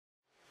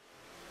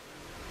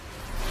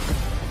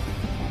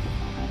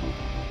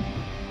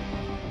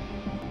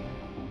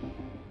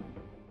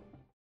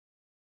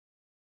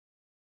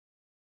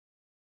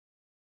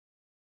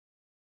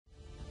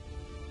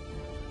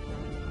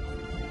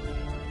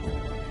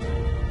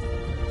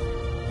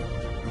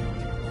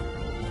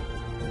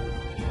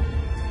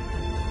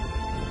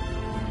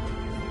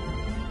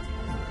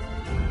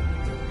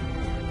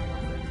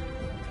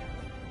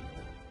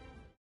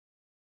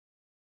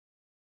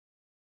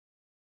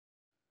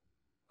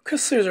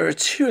Consider a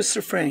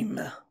two-story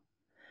frame.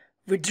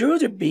 We drew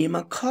the beam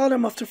and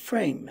column of the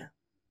frame.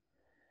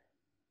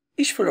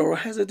 Each floor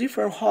has a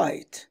different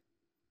height.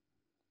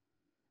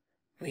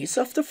 Width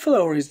of the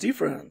floor is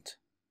different.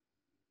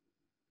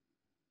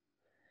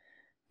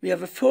 We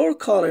have a 4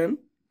 column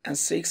and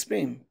 6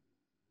 beam.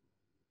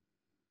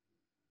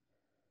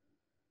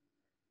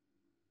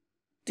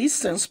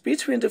 Distance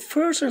between the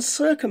first and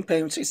second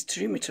points is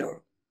 3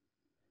 meters.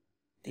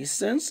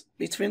 Distance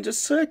between the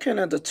second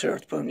and the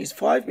third point is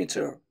 5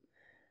 meters.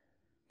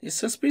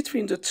 Distance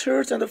between the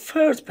third and the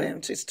fourth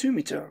point is 2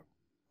 meters.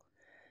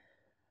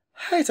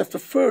 Height of the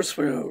first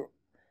floor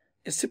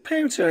is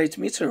 2.8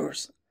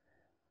 meters.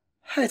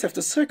 Height of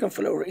the second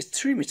floor is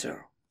 3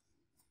 meters.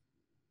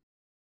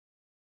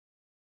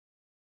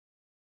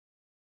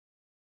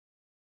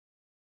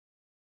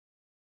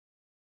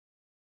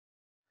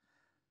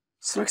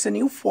 Select a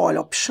new file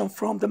option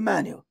from the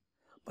menu.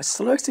 By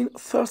selecting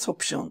third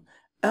option,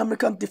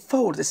 American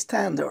default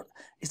standard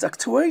is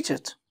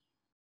activated.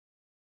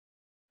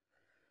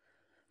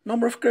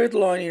 Number of grid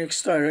line in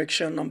X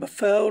direction. Number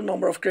 4.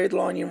 Number of grid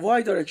line in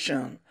Y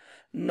direction.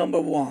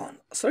 Number 1.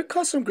 Select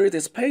custom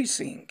grid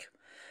spacing.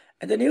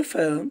 And the new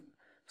phone,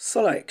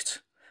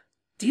 select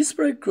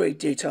display grid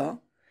data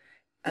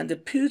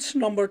and put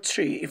number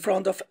 3 in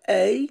front of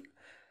A,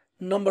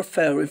 number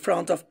 4 in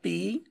front of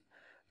B,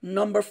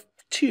 number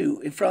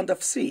 2 in front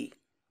of C.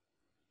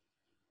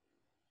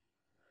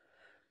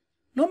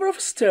 Number of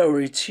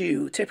story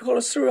 2,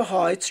 typical story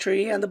height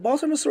 3 and the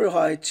bottom story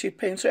height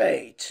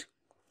 2.8.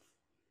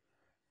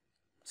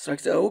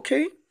 Select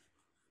OK.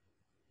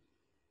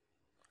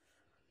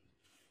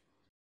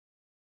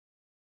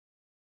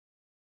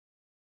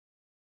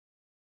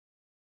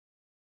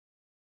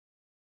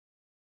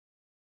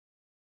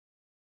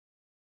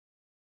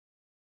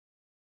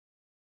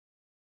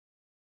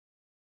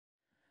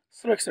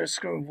 Select the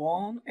screen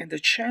 1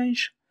 and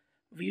change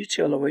view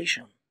to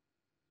elevation.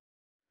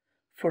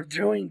 For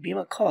drawing beam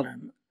and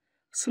column,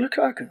 select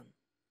icon.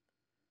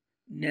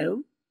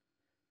 No.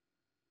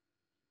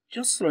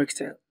 Just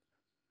select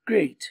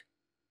grid.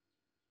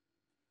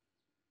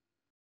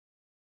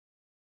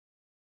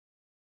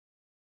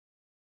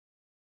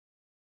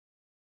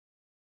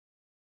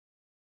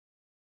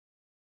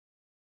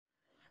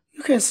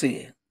 You can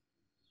see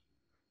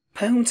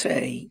point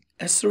A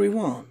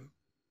S31,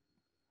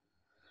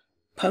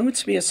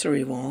 point B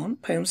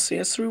S31, point C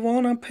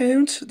S31, and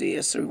point D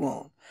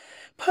S31.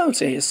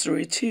 Point A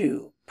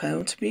S32,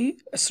 point B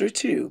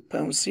S32,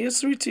 point C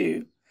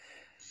S32.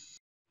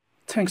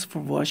 Thanks for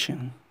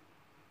watching.